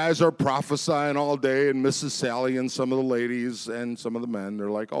these guys are prophesying all day, and Mrs. Sally and some of the ladies and some of the men, they're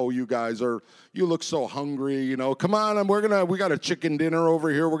like, oh, you look so hungry, come on, we got a chicken dinner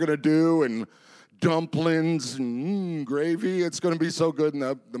over here we're gonna do, and dumplings and gravy, it's gonna be so good.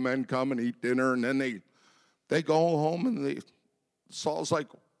 And the men come and eat dinner, and then they go home, and Saul's like,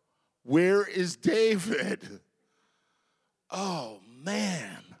 where is David? Oh,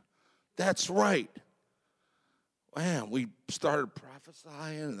 man, that's right. Man, we started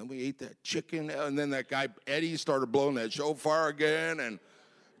prophesying, and then we ate that chicken, and then that guy Eddie started blowing that shofar again, and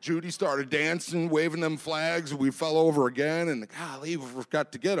Judy started dancing, waving them flags, and we fell over again, and golly, we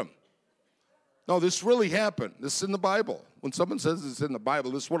forgot to get him. No, this really happened. This is in the Bible. When someone says it's in the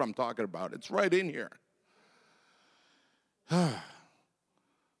Bible, this is what I'm talking about. It's right in here.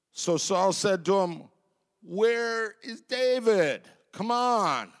 So Saul said to him, where is David? Come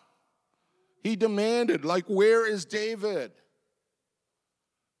on. He demanded, where is David?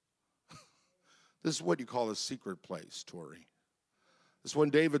 This is what you call a secret place, Tori. This is when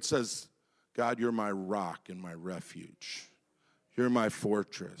David says, God, you're my rock and my refuge. You're my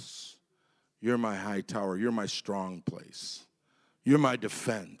fortress. You're my high tower. You're my strong place. You're my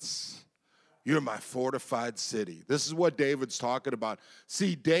defense. You're my fortified city. This is what David's talking about.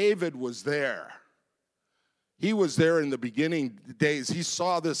 See, David was there. He was there in the beginning days. He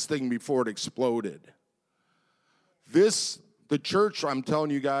saw this thing before it exploded. The church, I'm telling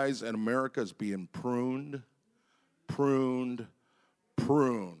you guys, in America is being pruned.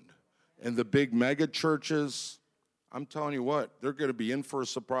 And the big mega churches, I'm telling you what, they're going to be in for a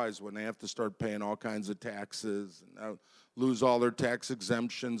surprise when they have to start paying all kinds of taxes and lose all their tax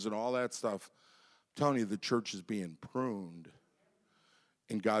exemptions and all that stuff. I'm telling you, the church is being pruned.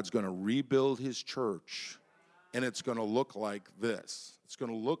 And God's going to rebuild his church. And it's going to look like this. It's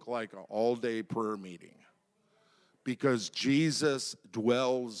going to look like an all-day prayer meeting. Because Jesus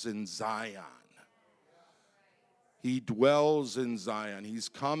dwells in Zion. He dwells in Zion. He's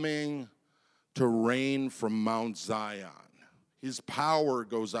coming to reign from Mount Zion. His power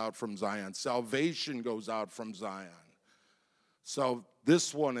goes out from Zion. Salvation goes out from Zion. So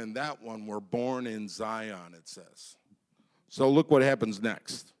this one and that one were born in Zion, it says. So look what happens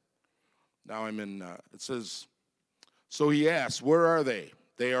next. Now it says, so he asked, where are they?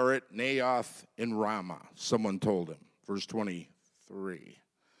 They are at Naioth in Ramah, someone told him. Verse 23.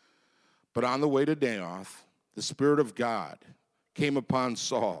 But on the way to Naioth, the Spirit of God came upon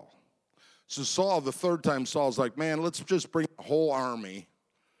Saul. So Saul, the third time, Saul's like, man, let's just bring the whole army.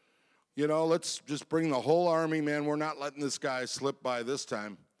 Let's just bring the whole army, man. We're not letting this guy slip by this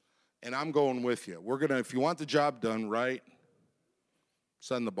time. And I'm going with you. If you want the job done, right,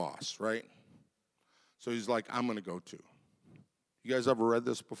 send the boss, right? So he's like, I'm going to go too. You guys ever read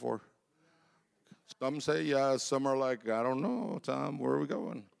this before? Some say yes. Some are like, I don't know, Tom, where are we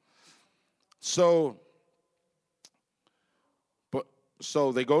going? So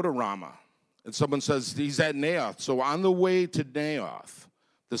So they go to Ramah, and someone says he's at Naoth. So on the way to Naoth,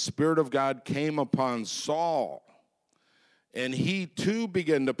 the Spirit of God came upon Saul, and he too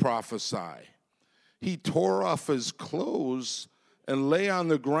began to prophesy. He tore off his clothes and lay on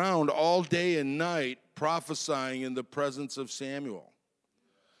the ground all day and night, prophesying in the presence of Samuel.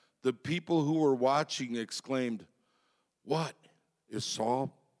 The people who were watching exclaimed, "What? Is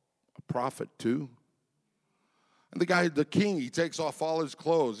Saul a prophet too?" And the king, he takes off all his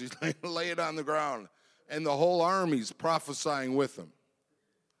clothes. He's laying on the ground. And the whole army's prophesying with him.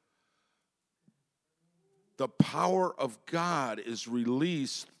 The power of God is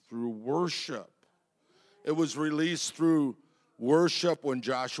released through worship. It was released through worship when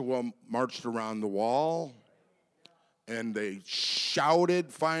Joshua marched around the wall. And they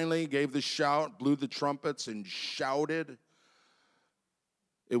shouted finally, gave the shout, blew the trumpets and shouted.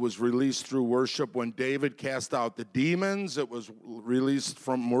 It was released through worship when David cast out the demons. It was released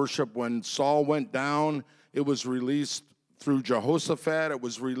from worship when Saul went down. It was released through Jehoshaphat. It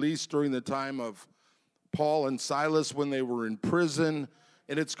was released during the time of Paul and Silas when they were in prison.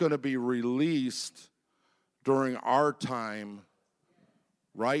 And it's going to be released during our time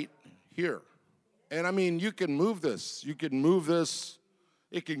right here. And I mean, you can move this. You can move this.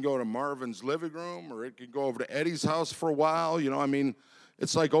 It can go to Marvin's living room, or it can go over to Eddie's house for a while. You know, I mean,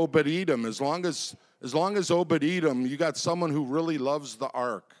 it's like Obed-Edom. As long as Obed-Edom, you got someone who really loves the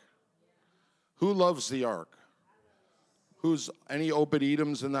ark. Who loves the ark? Any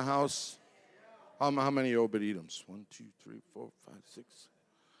Obed-Edoms in the house? How many Obed-Edoms? 1, 2, 3, 4, 5, 6.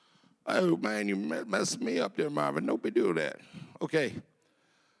 Oh, man, you messed me up there, Marvin. Nobody do that. Okay.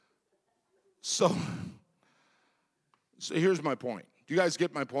 So here's my point. Do you guys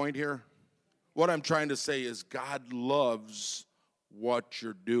get my point here? What I'm trying to say is God loves what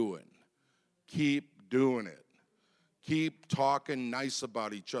you're doing. Keep doing it. Keep talking nice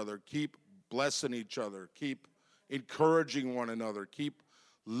about each other. Keep blessing each other. Keep encouraging one another. Keep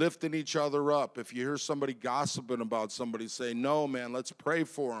lifting each other up. If you hear somebody gossiping about somebody, say, "No, man, let's pray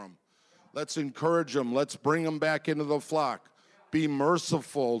for them. Let's encourage them. Let's bring them back into the flock." Be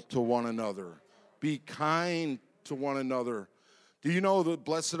merciful to one another. Be kind to one another. Do you know that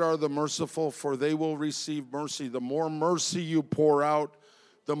blessed are the merciful, for they will receive mercy? The more mercy you pour out,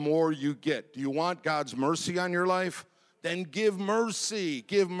 the more you get. Do you want God's mercy on your life? Then give mercy.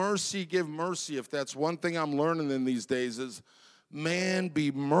 Give mercy. Give mercy. If that's one thing I'm learning in these days is, man,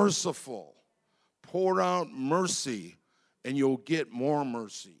 be merciful. Pour out mercy, and you'll get more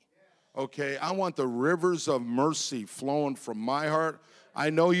mercy. Okay, I want the rivers of mercy flowing from my heart. I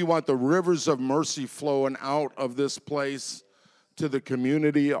know you want the rivers of mercy flowing out of this place to the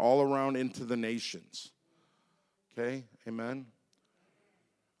community, all around into the nations. Okay, amen.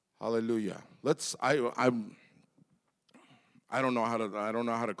 Hallelujah. I don't know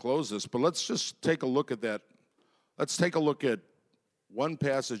how to close this, but let's just take a look at that. Let's take a look at one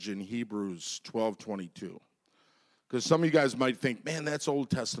passage in Hebrews 12:22. Because some of you guys might think, man, that's Old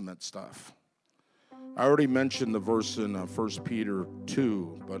Testament stuff. I already mentioned the verse in 1 Peter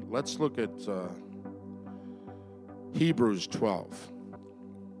 2, but let's look at Hebrews 12.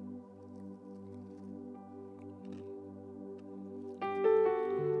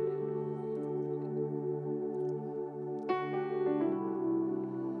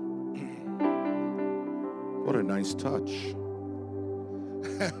 What a nice touch.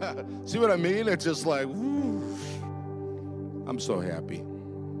 See what I mean? It's just like, whoo. I'm so happy.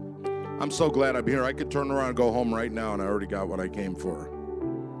 I'm so glad I'm here. I could turn around and go home right now, and I already got what I came for.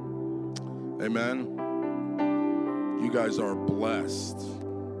 Amen. You guys are blessed.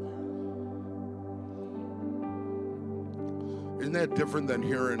 Isn't that different than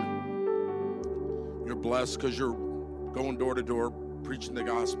hearing you're blessed because you're going door to door preaching the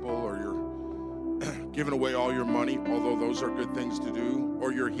gospel, or you're giving away all your money, although those are good things to do,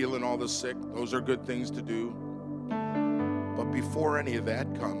 or you're healing all the sick, those are good things to do. But before any of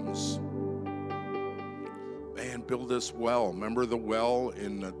that comes, man, build this well. Remember the well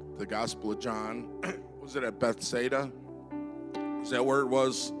in the Gospel of John? Was it at Bethsaida? Is that where it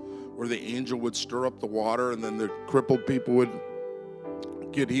was? Where the angel would stir up the water and then the crippled people would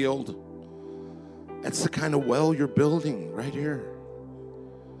get healed? That's the kind of well you're building right here.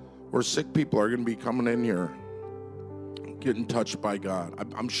 Where sick people are going to be coming in here, getting touched by God.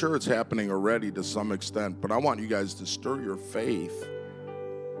 I'm sure it's happening already to some extent, but I want you guys to stir your faith.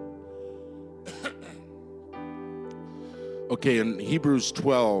 Okay, in Hebrews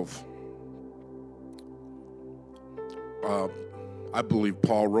 12, I believe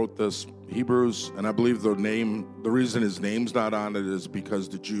Paul wrote this, Hebrews, and I believe the reason his name's not on it is because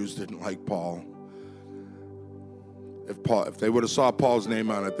the Jews didn't like Paul. If they would have saw Paul's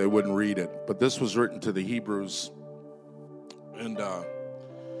name on it, they wouldn't read it. But this was written to the Hebrews. And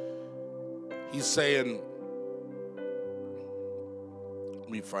he's saying, let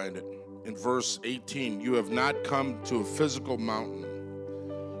me find it. In verse 18, you have not come to a physical mountain,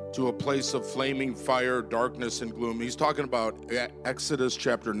 to a place of flaming fire, darkness, and gloom. He's talking about Exodus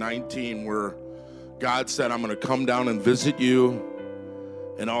chapter 19, where God said, I'm going to come down and visit you.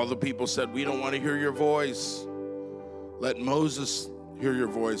 And all the people said, we don't want to hear your voice. Let Moses hear your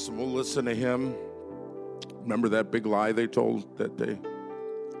voice, and we'll listen to him. Remember that big lie they told that day?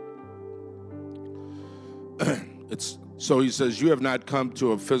 So he says, you have not come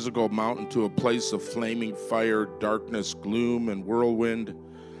to a physical mountain, to a place of flaming fire, darkness, gloom, and whirlwind,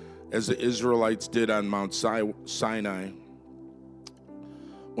 as the Israelites did on Mount Sinai.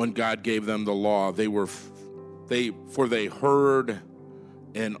 When God gave them the law, they heard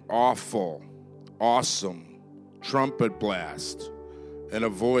an awful, awesome trumpet blast and a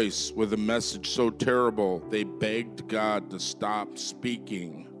voice with a message so terrible they begged God to stop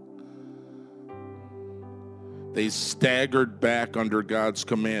speaking. They staggered back under God's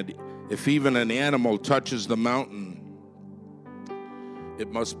command. If even an animal touches the mountain,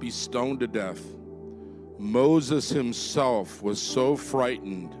 it must be stoned to death. Moses himself was so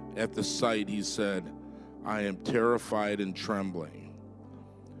frightened at the sight, he said, I am terrified and trembling.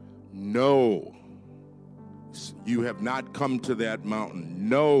 No, you have not come to that mountain.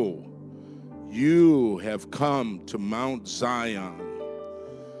 No, you have come to Mount Zion,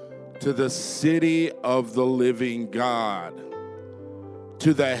 to the city of the living God,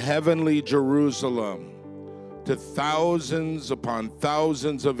 to the heavenly Jerusalem, to thousands upon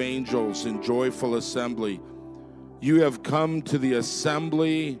thousands of angels in joyful assembly. You have come to the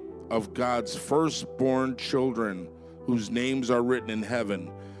assembly of God's firstborn children, whose names are written in heaven.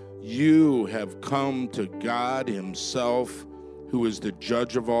 You have come to God himself, who is the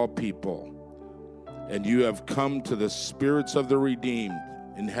judge of all people. And you have come to the spirits of the redeemed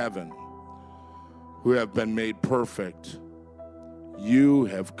in heaven, who have been made perfect. You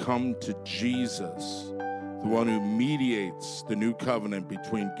have come to Jesus, the one who mediates the new covenant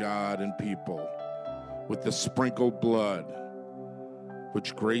between God and people, with the sprinkled blood,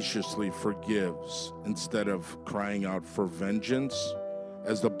 which graciously forgives instead of crying out for vengeance,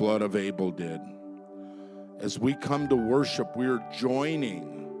 as the blood of Abel did. As we come to worship, we are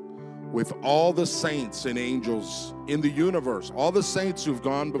joining with all the saints and angels in the universe, all the saints who've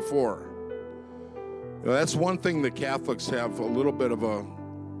gone before. You know, that's one thing the Catholics have a little bit of a,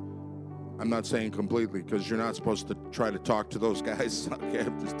 I'm not saying completely, because you're not supposed to try to talk to those guys. Okay,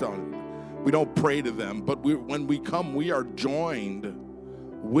 I'm just telling you. We don't pray to them, but when we come, we are joined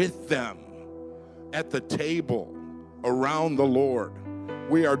with them at the table around the Lord.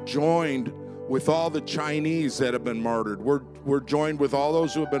 We are joined with all the Chinese that have been martyred. We're joined with all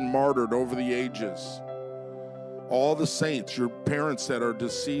those who have been martyred over the ages. All the saints, your parents that are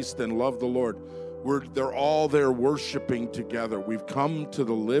deceased and love the Lord, they're all there worshiping together. We've come to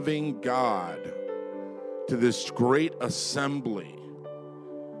the living God, to this great assembly,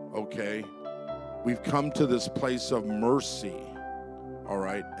 okay? We've come to this place of mercy, all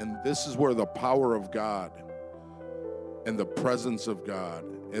right? And this is where the power of God and the presence of God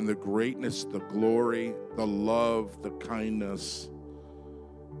and the greatness, the glory, the love, the kindness,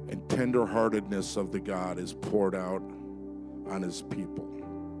 and tenderheartedness of the God is poured out on his people.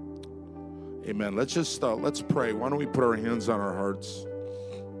 Amen. Let's pray. Why don't we put our hands on our hearts?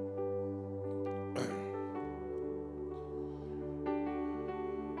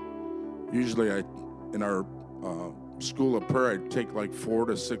 Usually in our school of prayer, I take like 4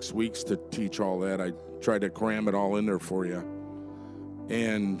 to 6 weeks to teach all that. I try to cram it all in there for you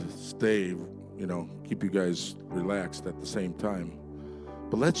and keep you guys relaxed at the same time.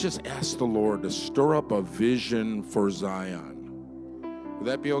 But let's just ask the Lord to stir up a vision for Zion. Would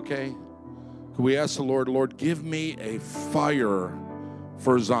that be okay? Could we ask the Lord, give me a fire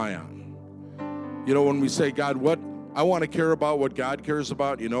for Zion? You know, when we say, God, what I want to care about what God cares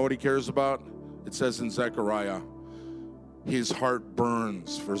about, you know what he cares about? It says in Zechariah, his heart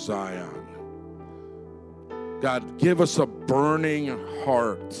burns for Zion. God, give us a burning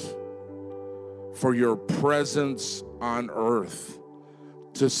heart for your presence on earth,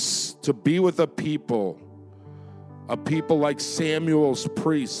 to be with a people like Samuel's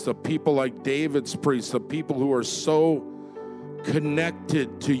priests, a people like David's priests, a people who are so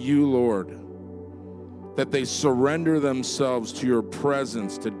connected to you, Lord, that they surrender themselves to your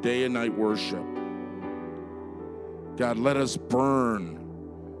presence to day and night worship. God, let us burn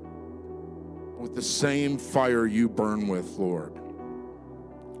with the same fire you burn with, Lord,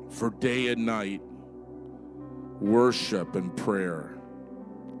 for day and night worship and prayer,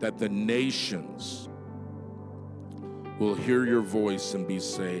 that the nations will hear your voice and be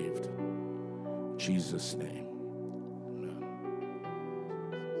saved. In Jesus' name. Amen.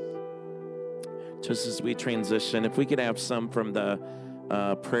 Just as we transition, if we could have some from the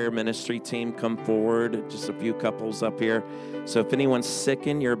prayer ministry team come forward, just a few couples up here. So if anyone's sick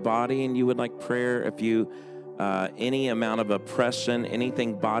in your body and you would like prayer, if you any amount of oppression,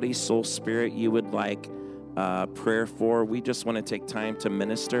 anything body, soul, spirit you would like prayer for, we just want to take time to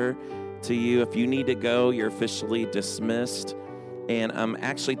minister to you. If you need to go, you're officially dismissed. And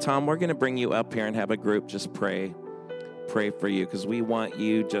actually, Tom, we're going to bring you up here and have a group just pray for you, because we want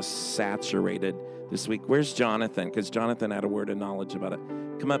you just saturated this week. Where's Jonathan? Because Jonathan had a word of knowledge about it.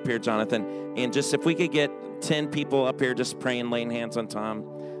 Come up here, Jonathan. And just if we could get 10 people up here just praying, laying hands on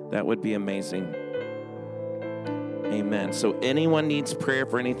Tom, that would be amazing. Amen. So anyone needs prayer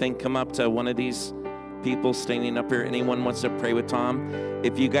for anything, come up to one of these people standing up here. Anyone wants to pray with Tom?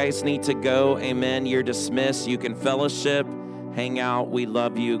 If you guys need to go, amen, you're dismissed. You can fellowship, hang out. We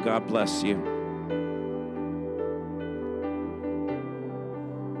love you. God bless you.